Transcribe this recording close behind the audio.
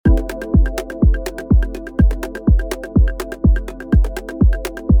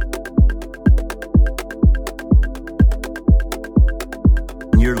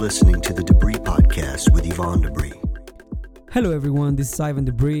You're listening to the Debris Podcast with Yvonne Debris. Hello everyone, this is Ivan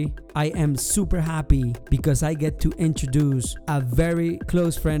Debris. I am super happy because I get to introduce a very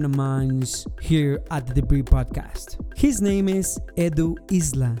close friend of mine here at the Debris Podcast. His name is Edu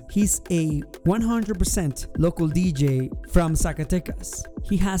Isla. He's a 100% local DJ from Zacatecas.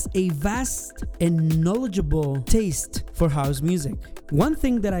 He has a vast and knowledgeable taste for house music. One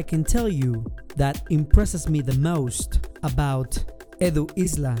thing that I can tell you that impresses me the most about Edu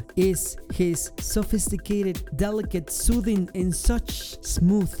Isla is his sophisticated, delicate, soothing, and such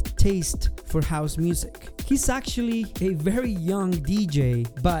smooth taste for house music. He's actually a very young DJ,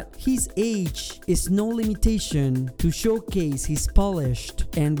 but his age is no limitation to showcase his polished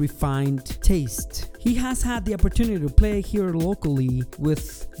and refined taste. He has had the opportunity to play here locally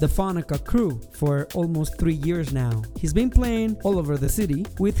with the Phonica crew for almost 3 years now. He's been playing all over the city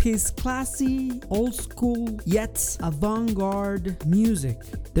with his classy, old school, yet avant-garde music.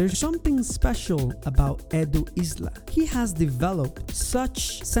 There's something special about Edu Isla. He has developed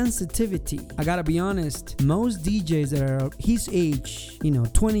such sensitivity. I gotta be honest, most DJs that are his age,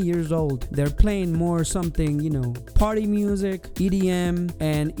 20 years old, they're playing more something, party music, EDM,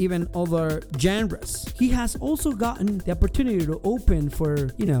 and even other genres. He has also gotten the opportunity to open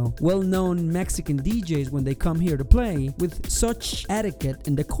for, well-known Mexican DJs when they come here to play with such etiquette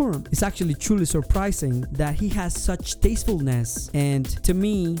and decorum. It's actually truly surprising that he has such tastefulness. And to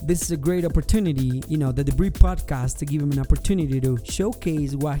me, this is a great opportunity, the Debris Podcast, to give him an opportunity to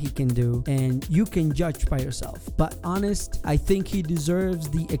showcase what he can do. And you can judge by yourself. But honest, I think he deserves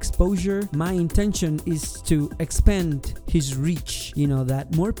the exposure. My intention is to expand his reach,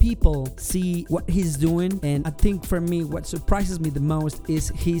 that more people see what he's doing. And I think for me, what surprises me the most is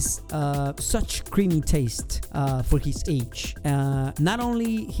his such creamy taste for his age. Not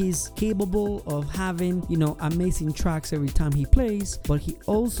only he's capable of having amazing tracks every time he plays, but he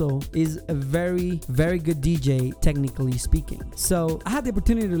also is a very, very good DJ, technically speaking. So I had the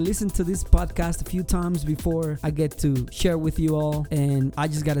opportunity to listen to this podcast a few times before I get to share with you all, and I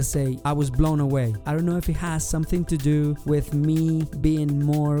just gotta say I was blown away. I don't know if it has something to do with me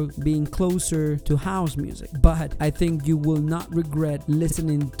being closer to house music, but I think you will not regret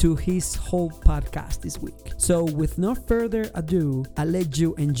listening to his whole podcast this week. So with no further ado, I'll let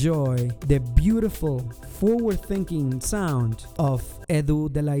you enjoy the beautiful, forward-thinking sound of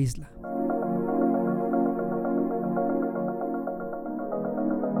Edu de la Isla.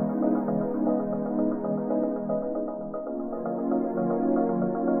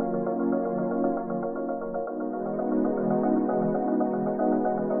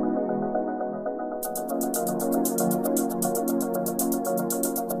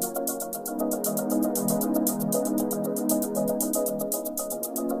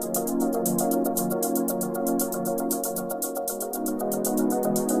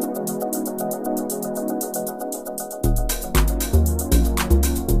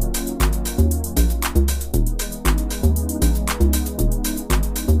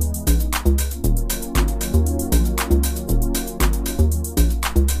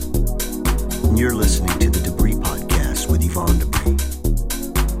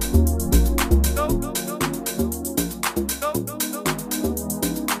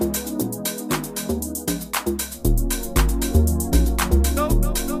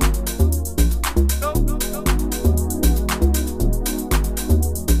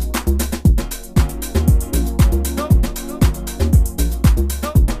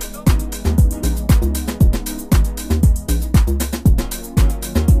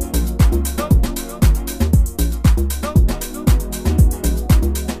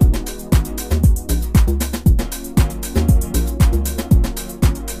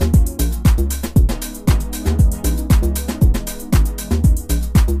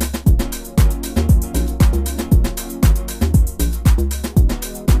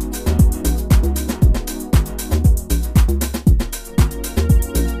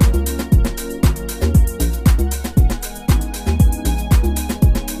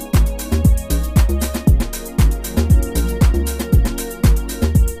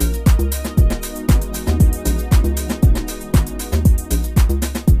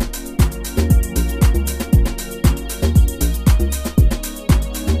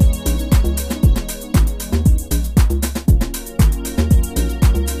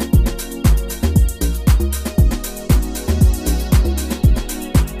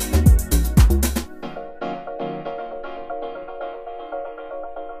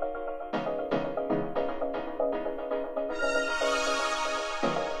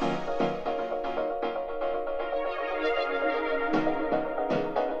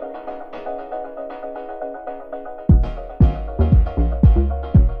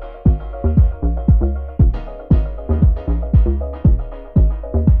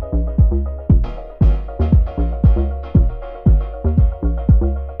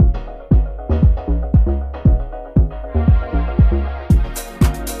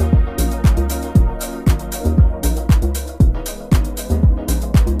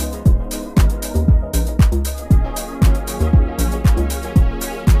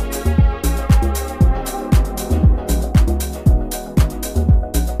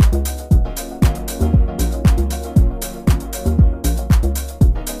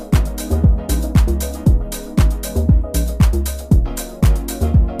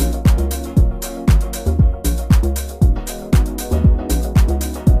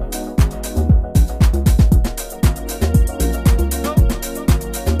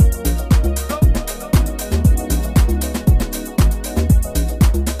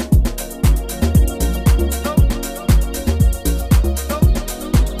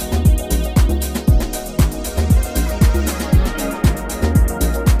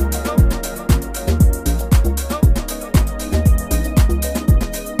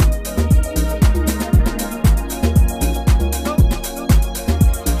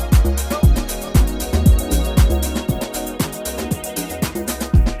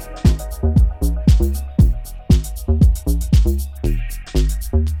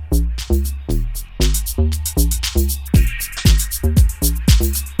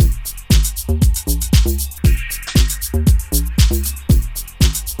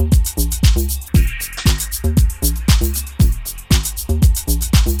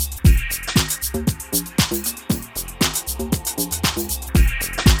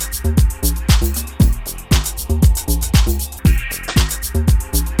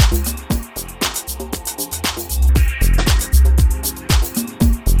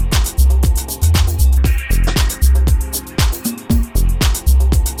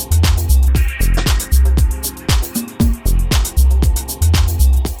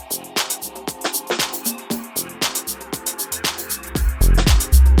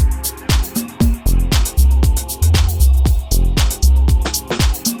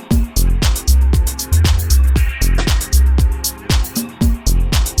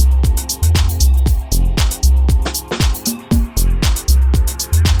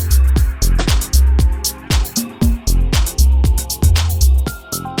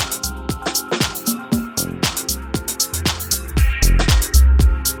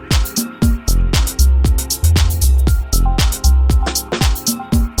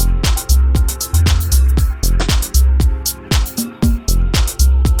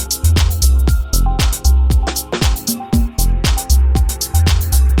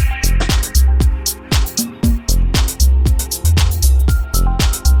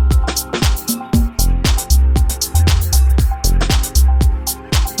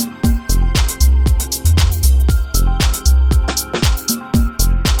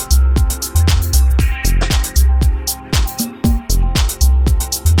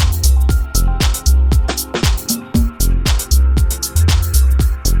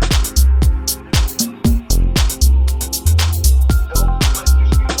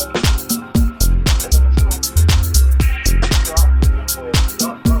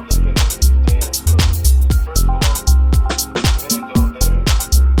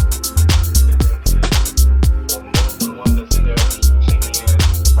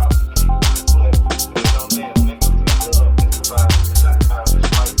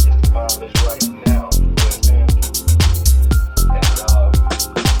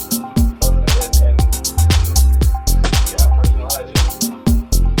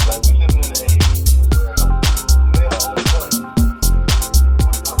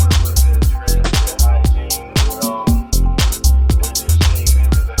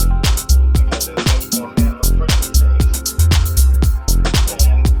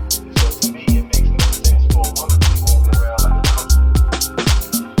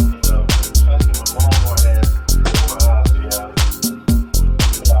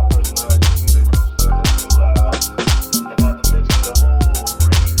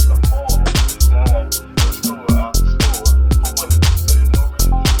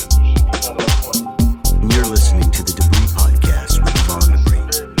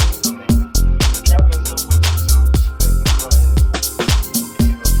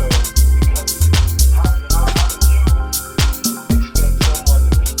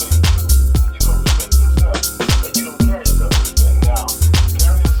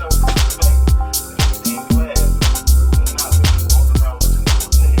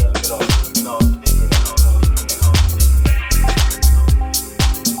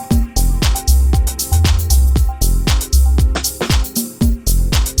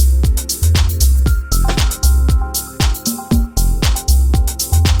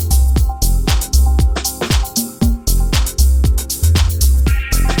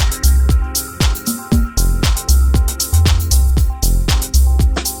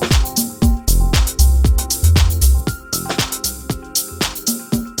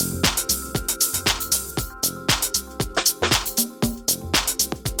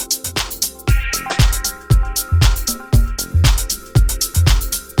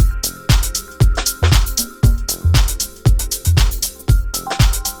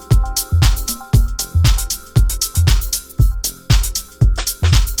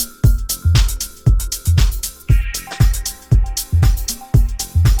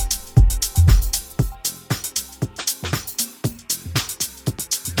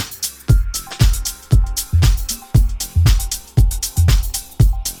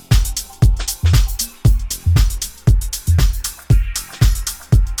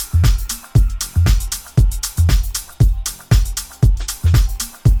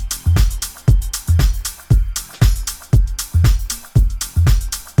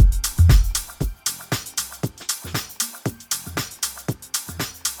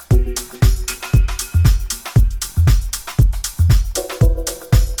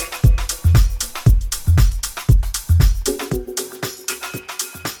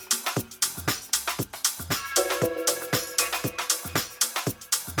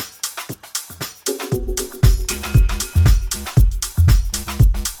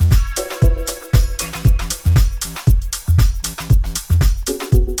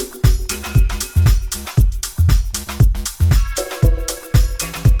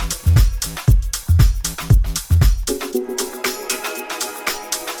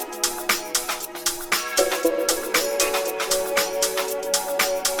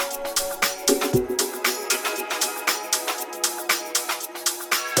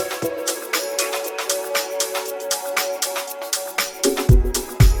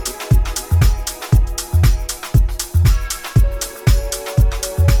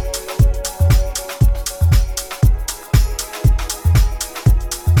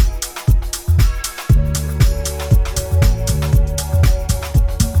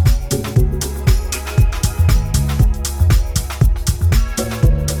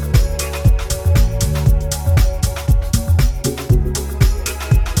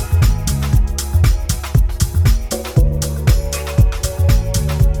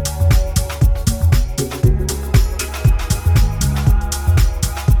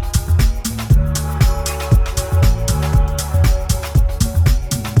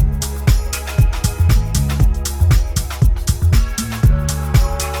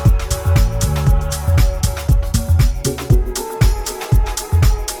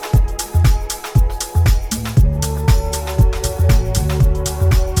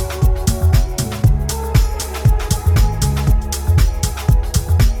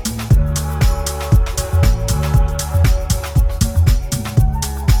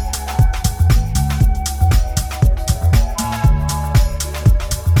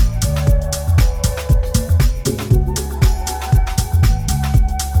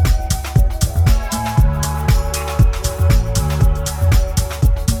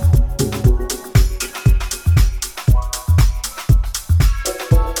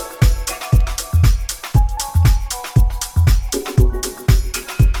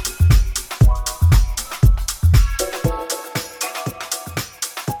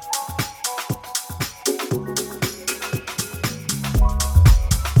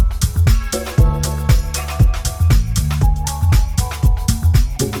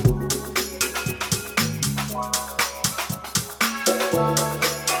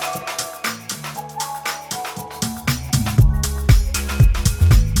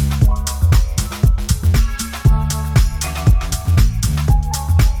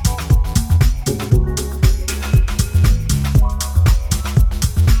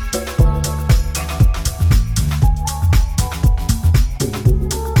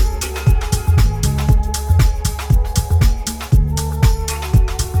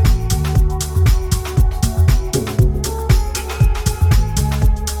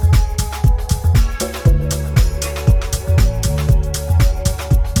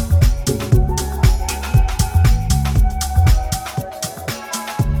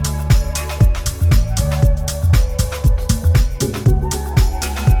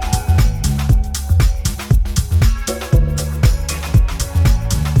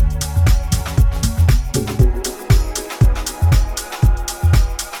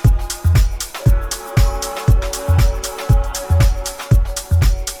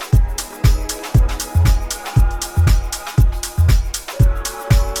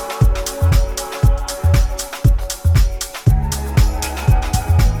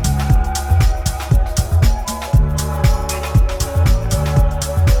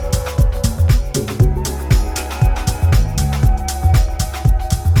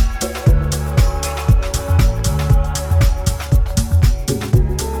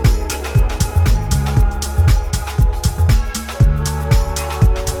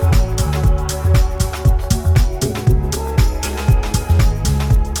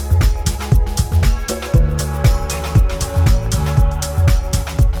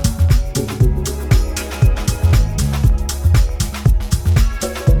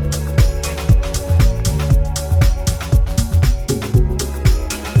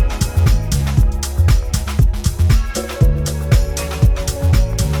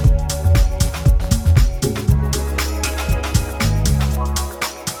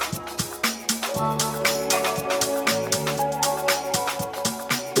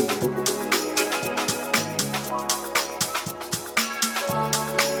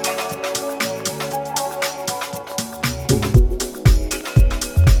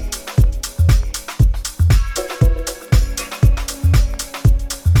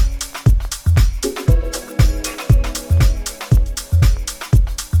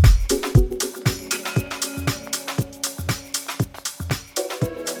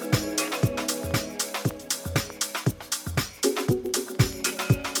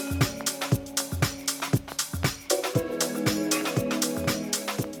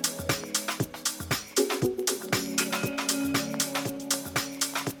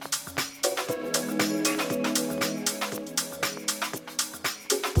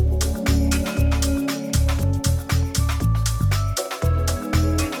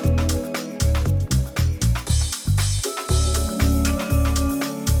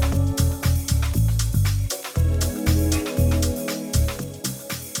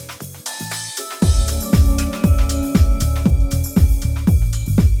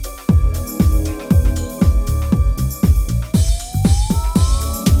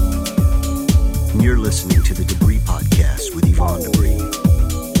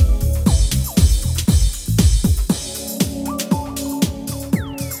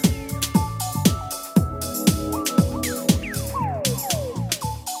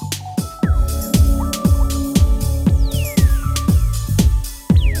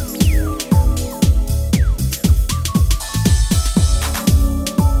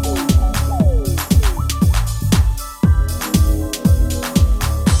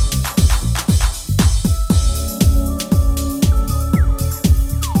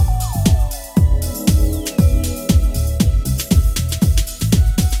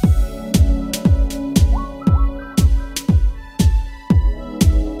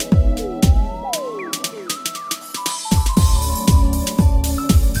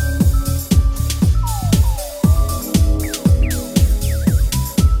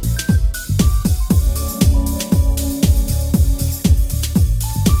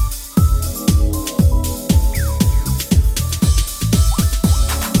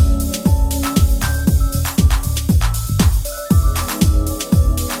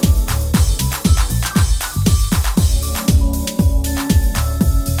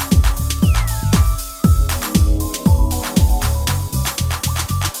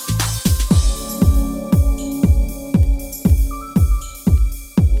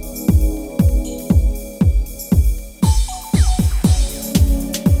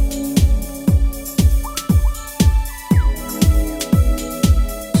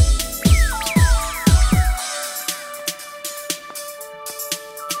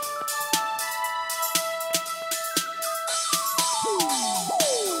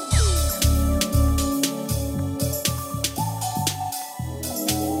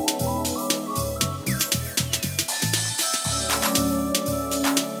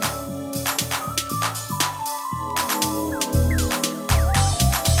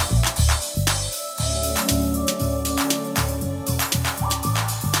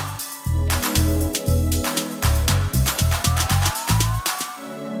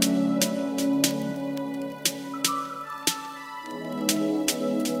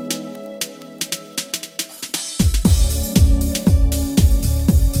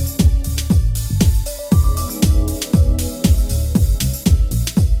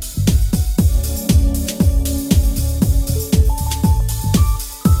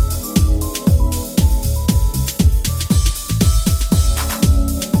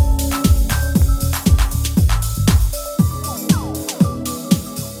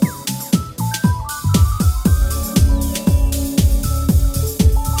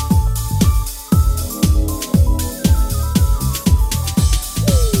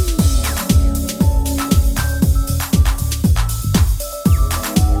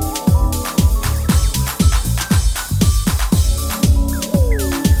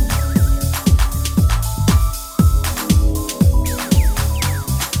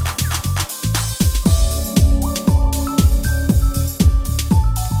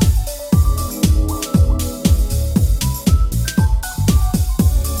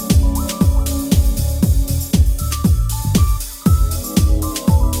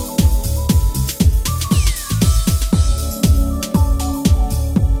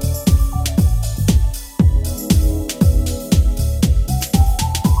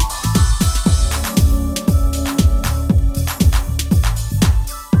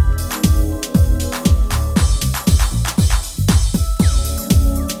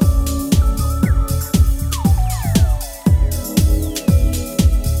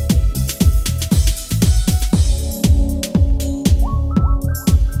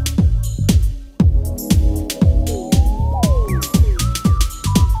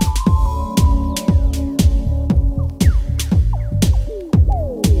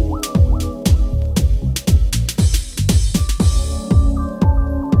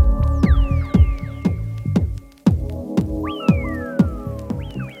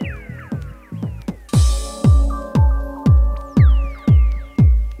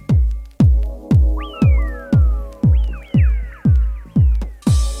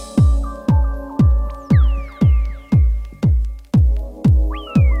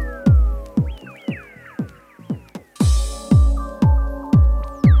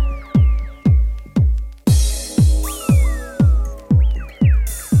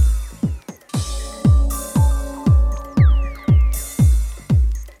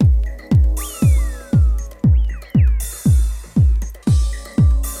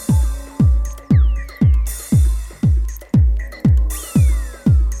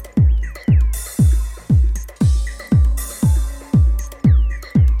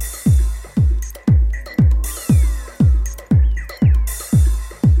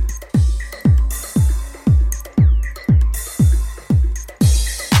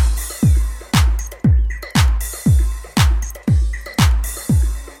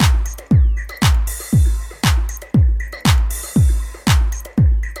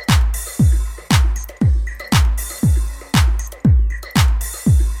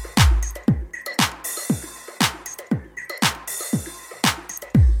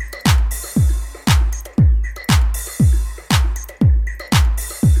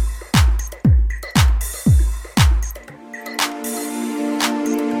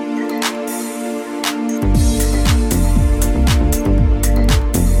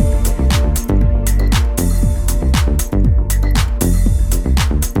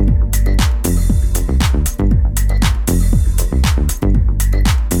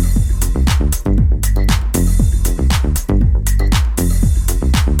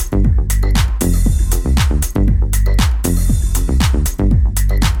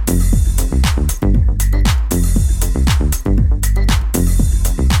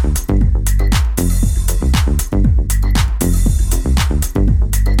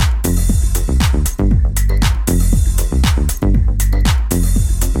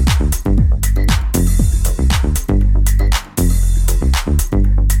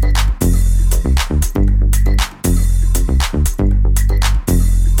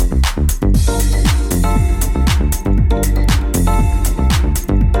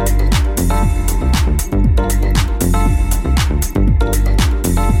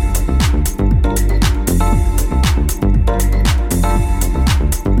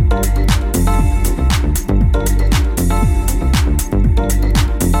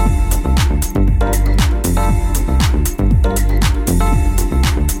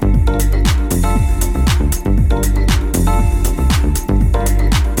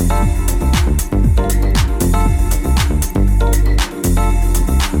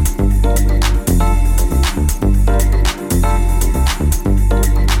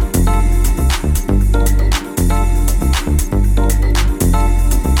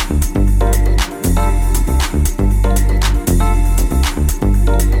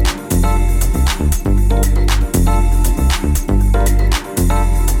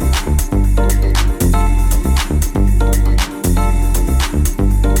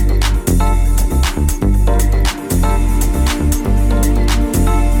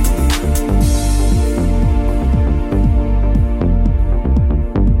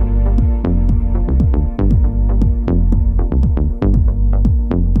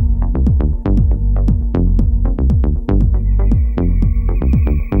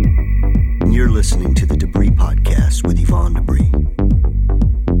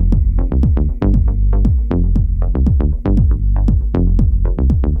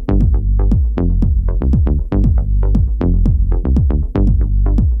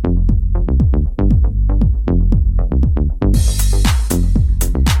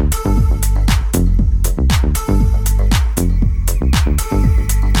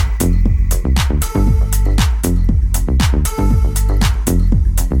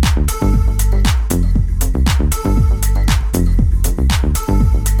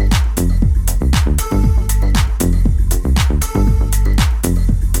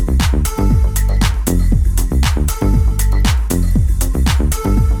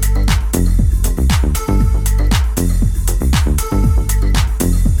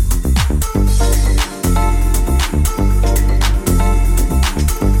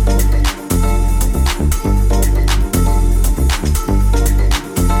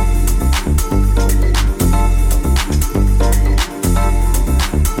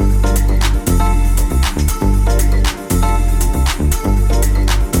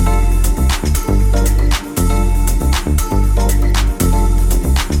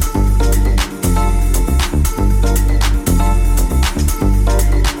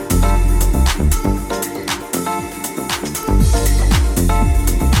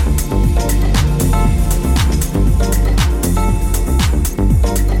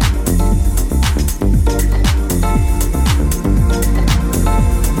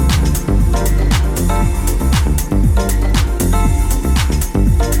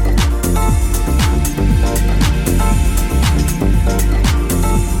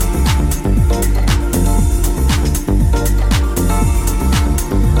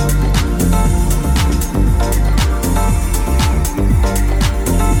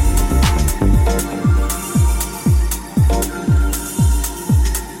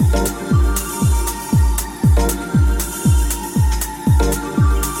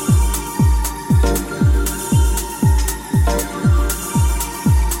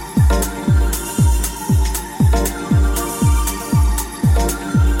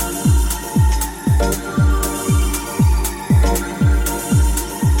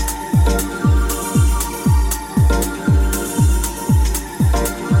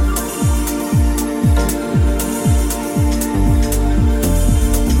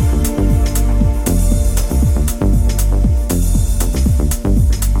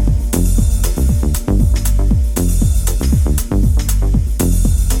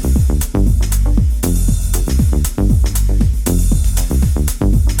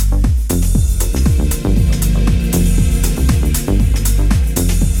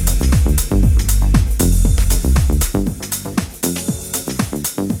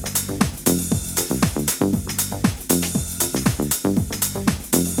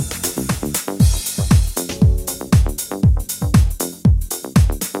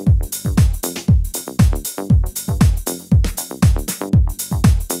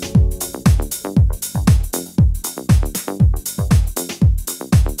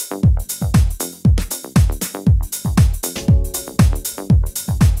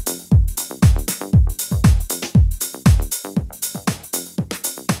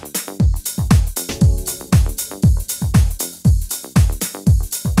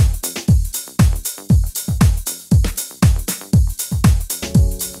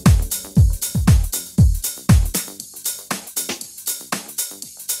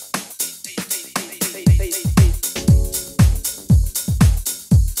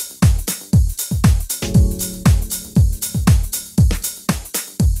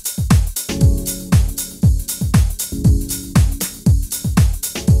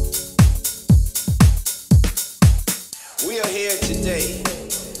 day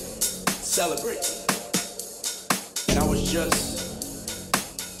celebrating. And I was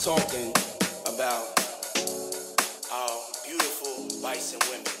just talking about our beautiful bison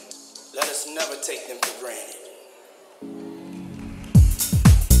women. Let us never take them for granted.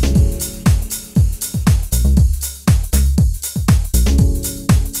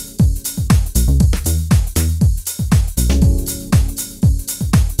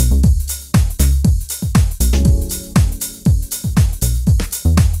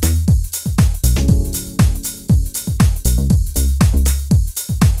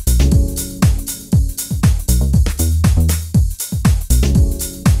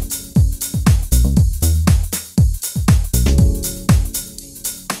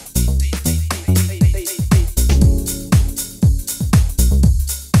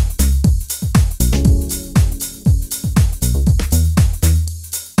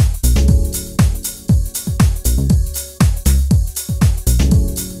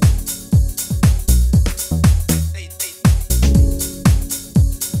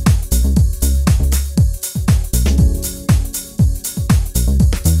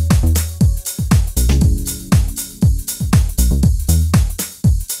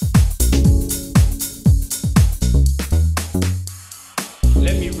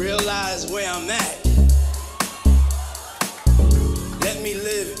 Where I'm at. Let me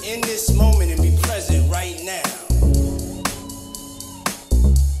live in this moment and be present right now.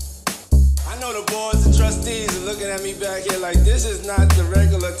 I know the boards and trustees are looking at me back here like this is not the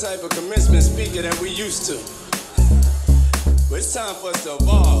regular type of commencement speaker that we used to. But it's time for us to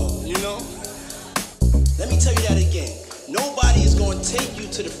evolve, you know? Let me tell you that again. Nobody is going to take you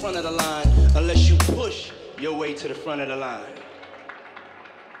to the front of the line unless you push your way to the front of the line.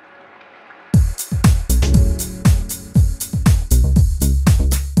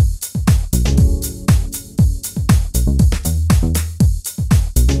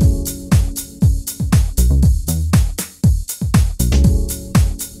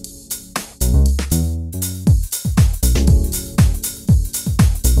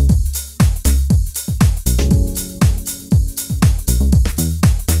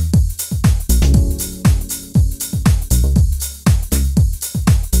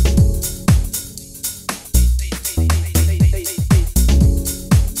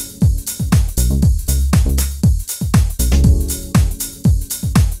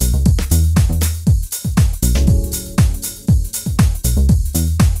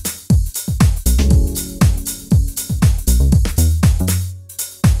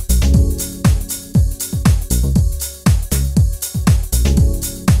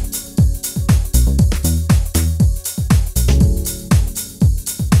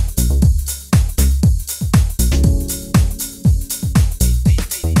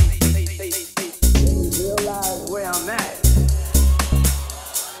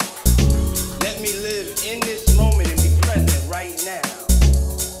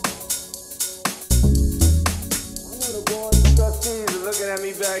 At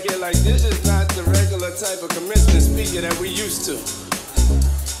me back here like this is not the regular type of commencement speaker that we used to.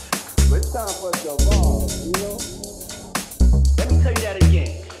 But it's time for us to evolve, you know? Let me tell you that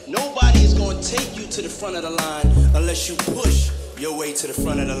again. Nobody is going to take you to the front of the line unless you push your way to the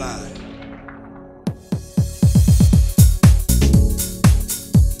front of the line.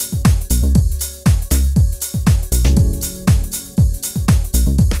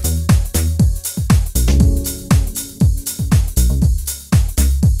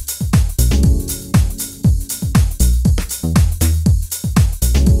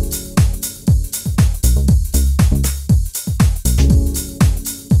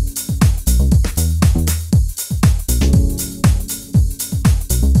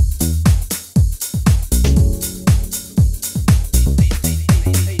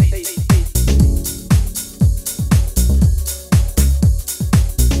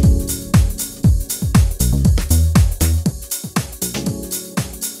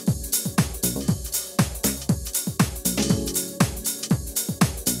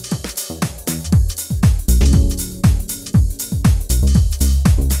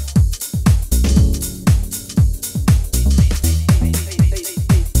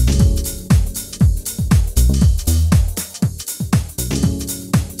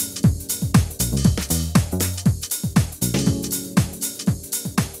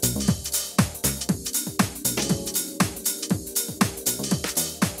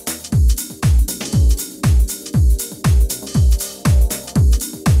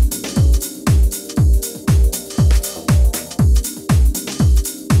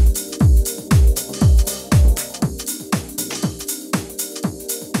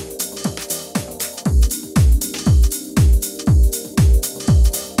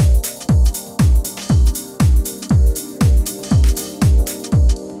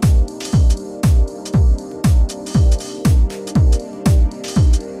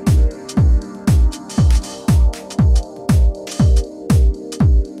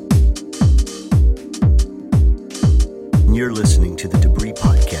 listening to the Debris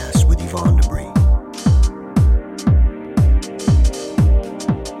Podcast with Yvonne Debris.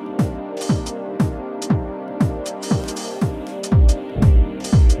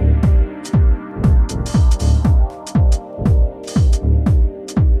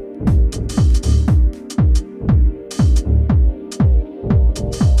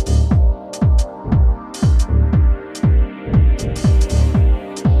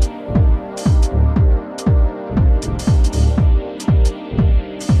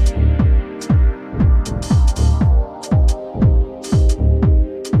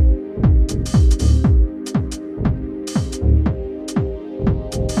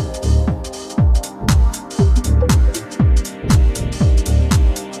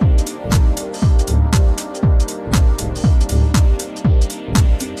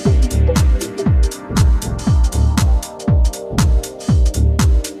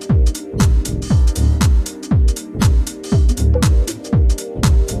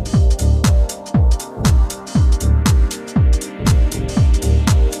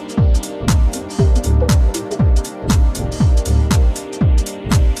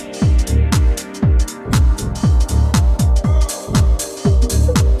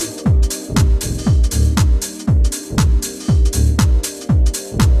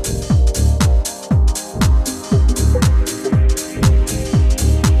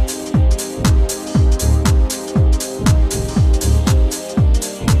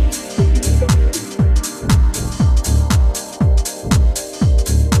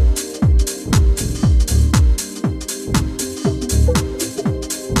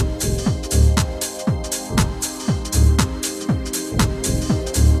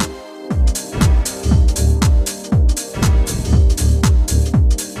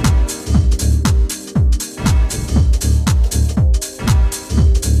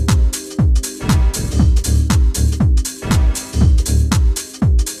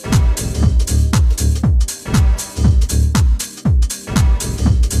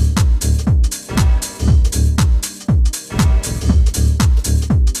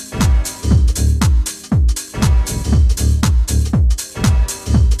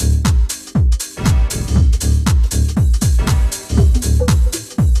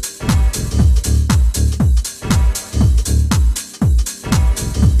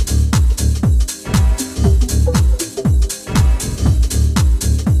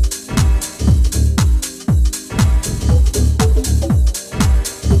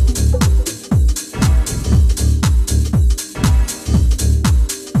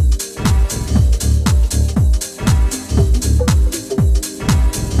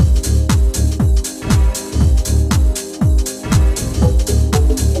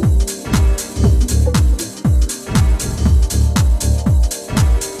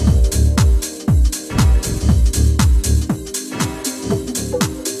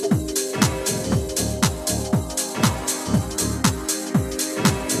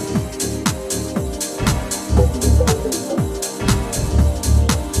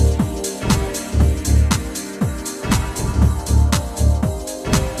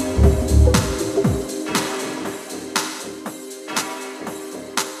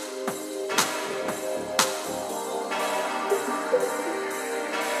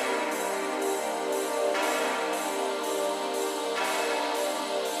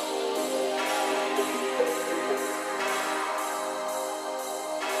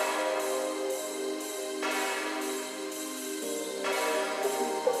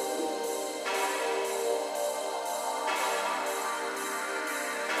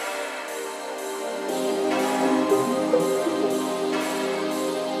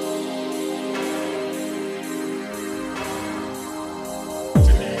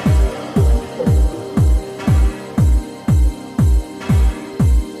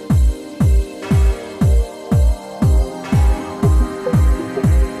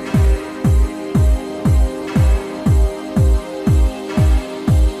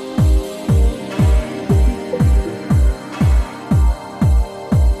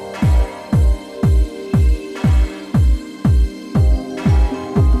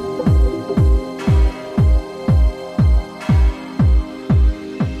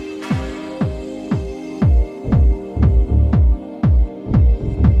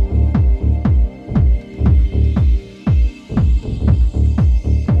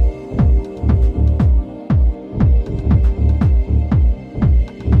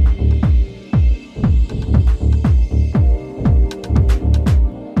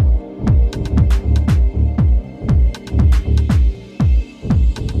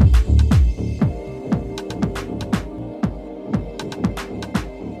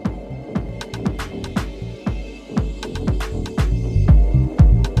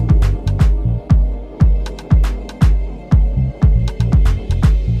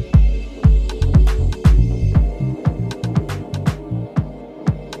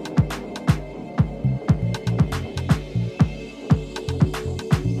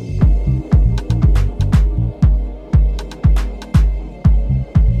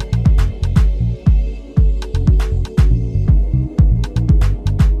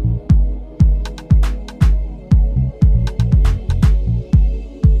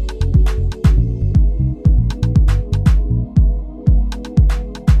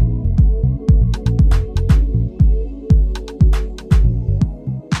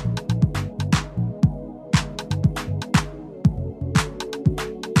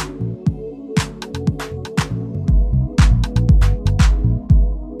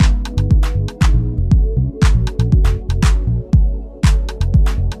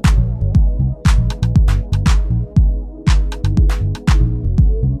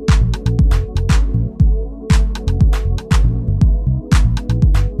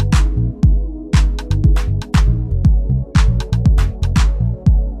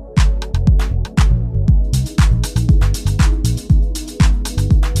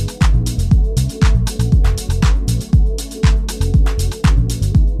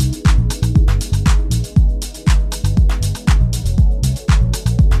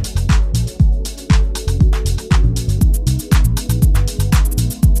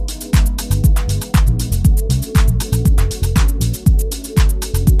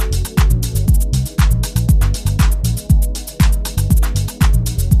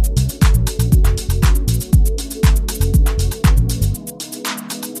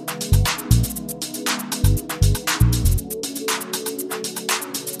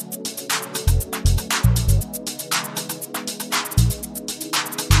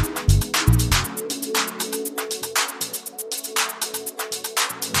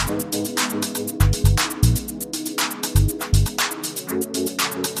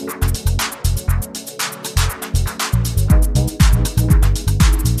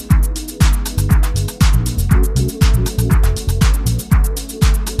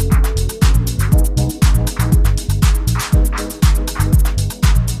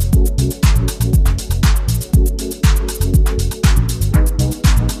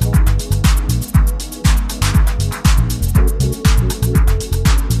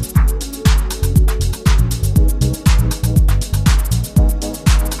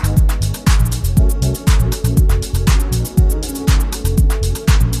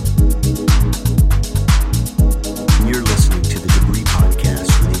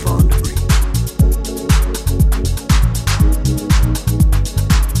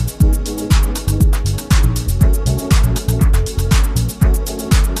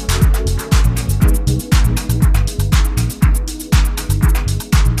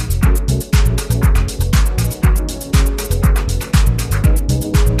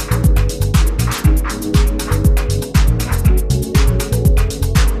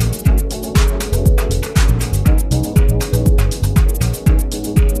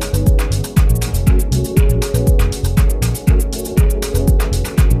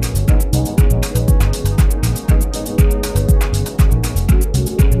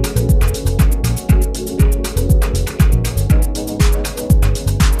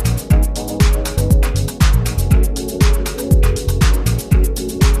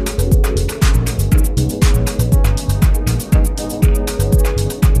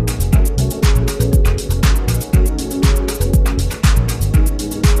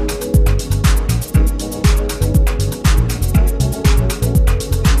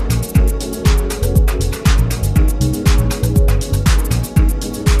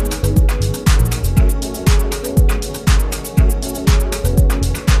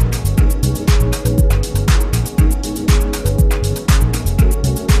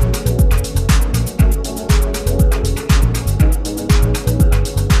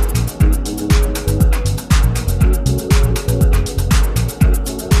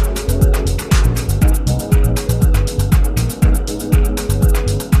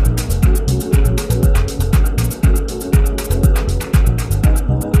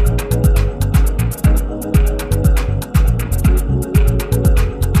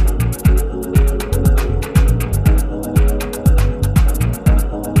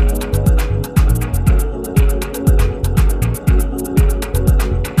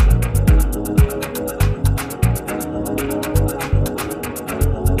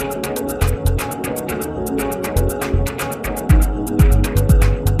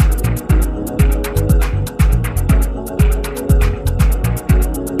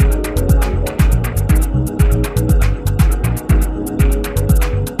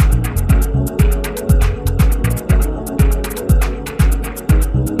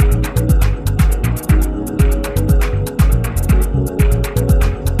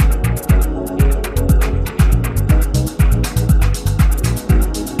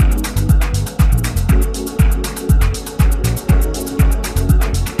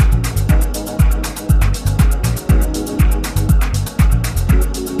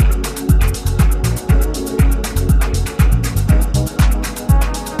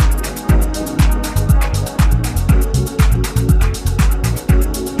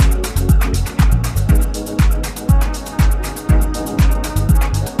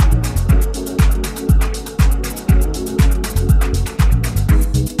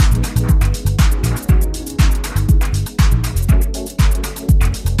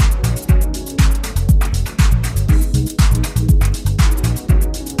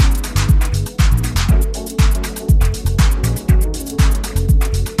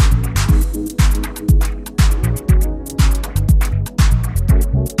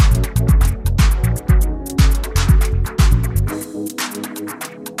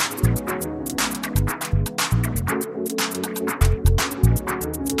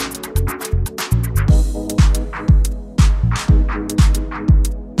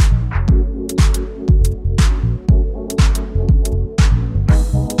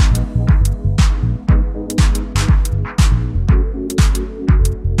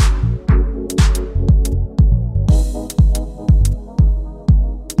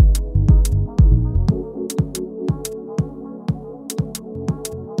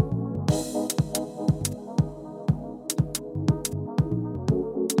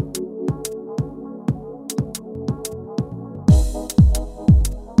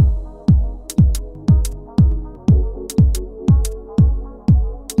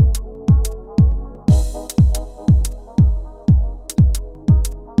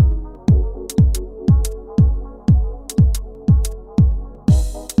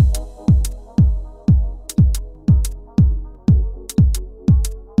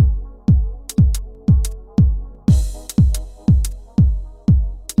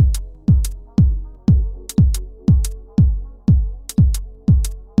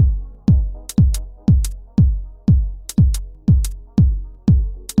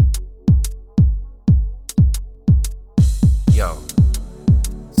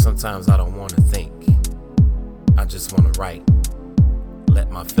 Sometimes I don't wanna think, I just wanna write. Let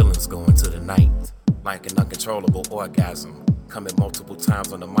my feelings go into the night, like an uncontrollable orgasm. Coming multiple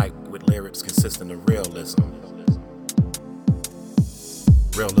times on the mic with lyrics consistent of realism.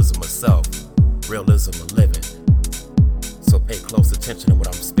 Realism of self, realism of living. So pay close attention to what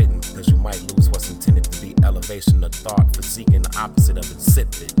I'm spitting, because you might lose what's intended to be elevation of thought, physique, and the opposite of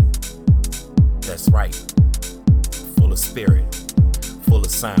insipid. That's right, full of spirit, full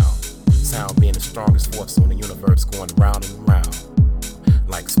of sound. Sound being the strongest force on the universe, going round and round.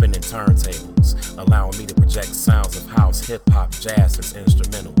 Like spinning turntables, allowing me to project sounds of house, hip-hop, jazz as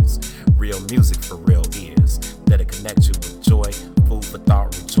instrumentals. Real music for real ears, that'll connect you with joy, food for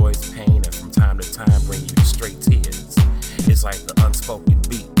thought, rejoice, pain, and from time to time bring you to straight tears. It's like the unspoken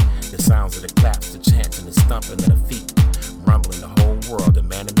beat, the sounds of the claps, the chants, and the stomping of the feet, rumbling the whole world,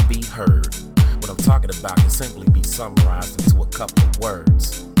 demanding to be heard. What I'm talking about can simply be summarized into a couple of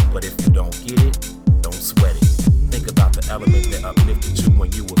words. But if you don't get it, don't sweat it. Think about the element that uplifted you when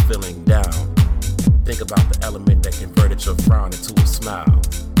you were feeling down. Think about the element that converted your frown into a smile.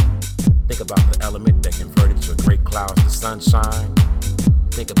 Think about the element that converted your gray clouds to sunshine.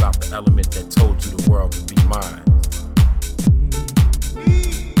 Think about the element that told you the world could be mine.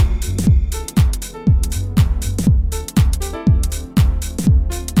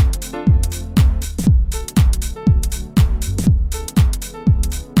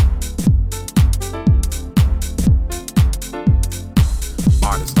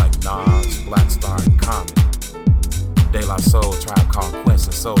 De La Soul, Tribe Called Quest,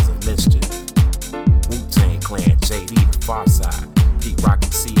 and Souls of Mischief. Wu-Tang Clan, JD, The Pharcyde, Pete Rock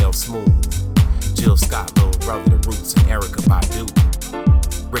and CL Smooth, Jill Scott, Little Brother, The Roots, and Erykah Badu,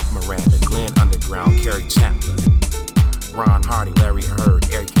 Rick Miranda, Glenn Underground, Kerry Chandler, Ron Hardy, Larry Heard,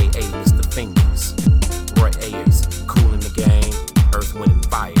 aka Mr. Fingers, Roy Ayers, Kool in the Game, Earth, Wind, and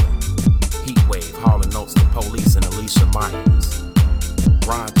Fire, Heatwave, Hall & Oates, The Police, and Alicia Myers,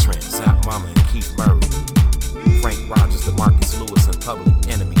 Ron Trent, Zap Mama, and Keith Murray, Frank Rogers, DeMarcus Lewis, and Public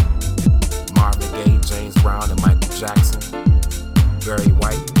Enemy, Marvin Gaye, James Brown, and Michael Jackson, Barry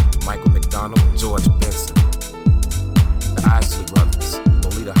White, Michael McDonald, and George Benson, the Isley Brothers,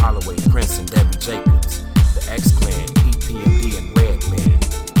 Lolita Holloway, Prince, and Debbie Jacobs, the X-Clan, EPMD, and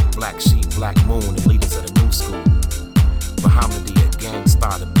Redman, Black Sheep, Black Moon, and leaders of the New School, Bahamadia,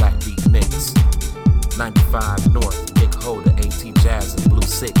 Gangstar, the Black Beat Knicks, 95 North, Nick Holder, AT Jazz, and Blue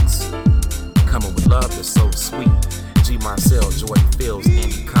Six. Coming with love that's so sweet. G. Marcel, Jordan Fields,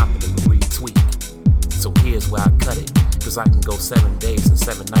 Andy Compton, and Marie Tweak. So here's where I cut it, cause I can go 7 days and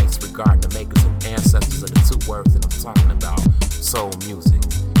 7 nights regarding the makers and ancestors of the two words that I'm talking about. Soul music.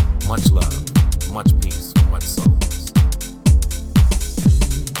 Much love, much peace, much souls.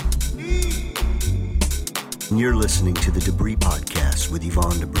 You're listening to the Debris Podcast with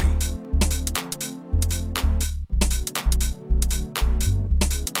Yvonne Debris.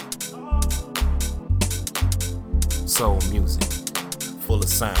 Soul music, full of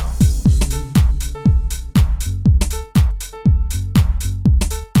sound.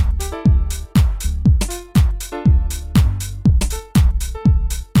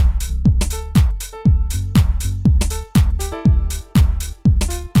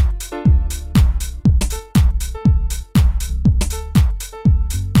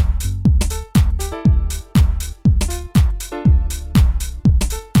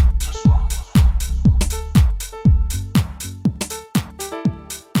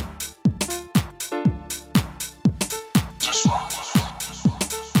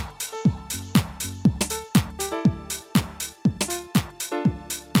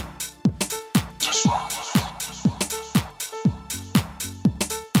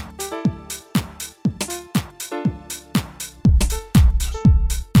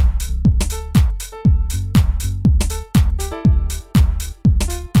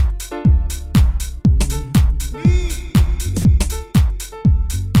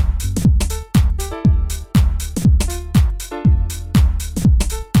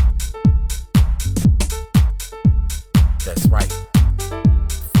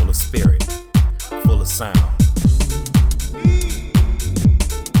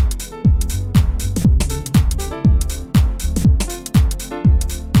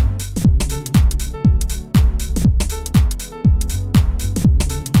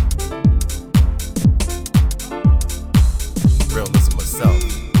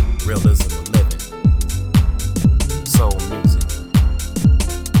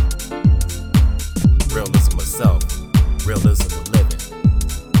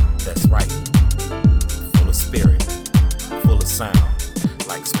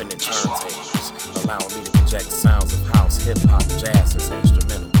 Allowing me to project sounds of house, hip-hop, jazz as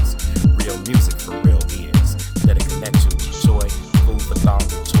instrumentals. your music for real is. That it connects you with joy, food for thought,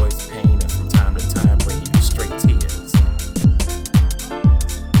 choice, pain, and from time to time bring you straight tears.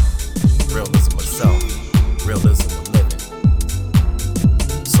 Realism of self, realism of living.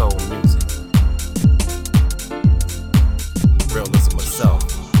 Soul music. Realism of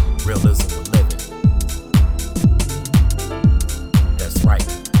self, realism of living. That's right,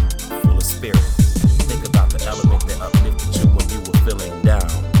 full of spirit. Think about the element that uplifted you when you were feeling down.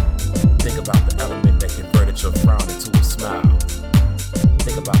 Think about the element that converted your frown into a smile.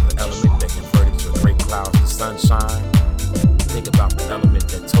 Think about the element that converted your gray clouds to sunshine. Think about the element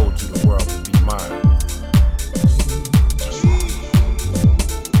that told you the world would be mine.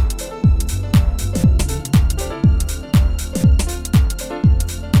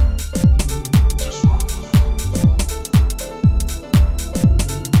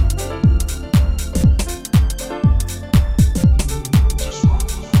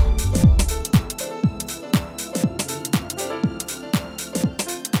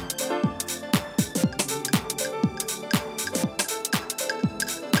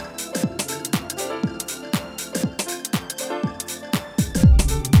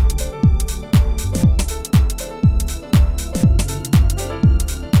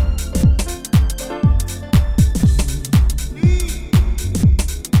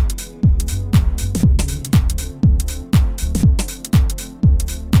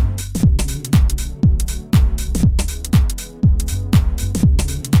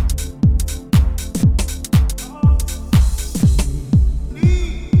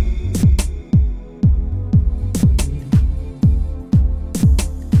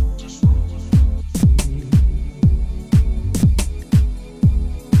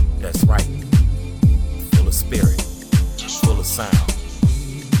 That's right, full of spirit, full of sound.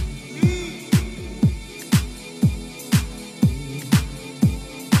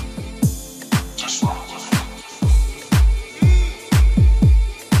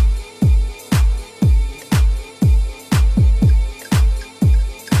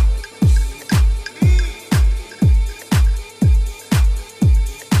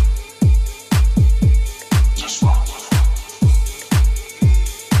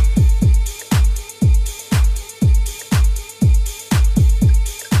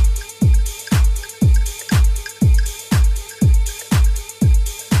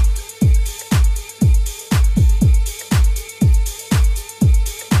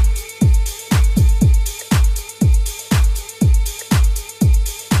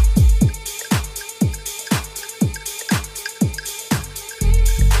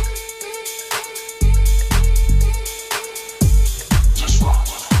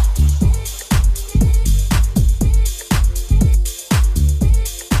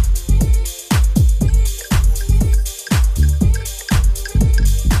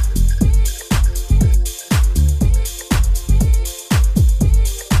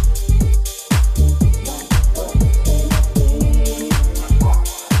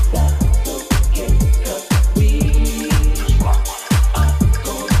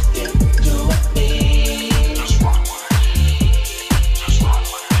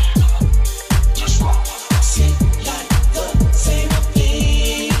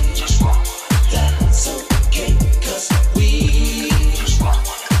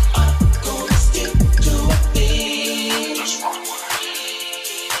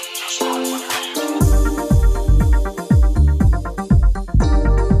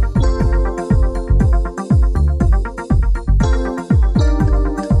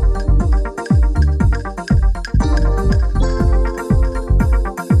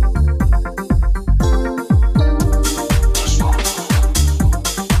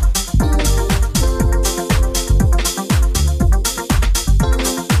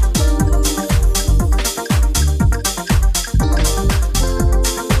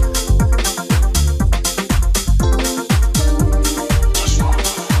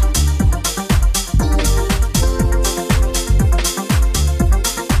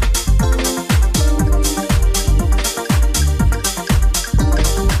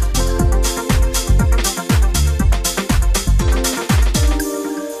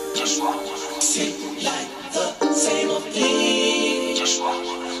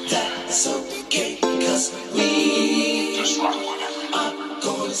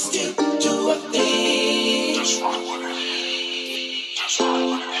 Still do a thing. Just rock with it.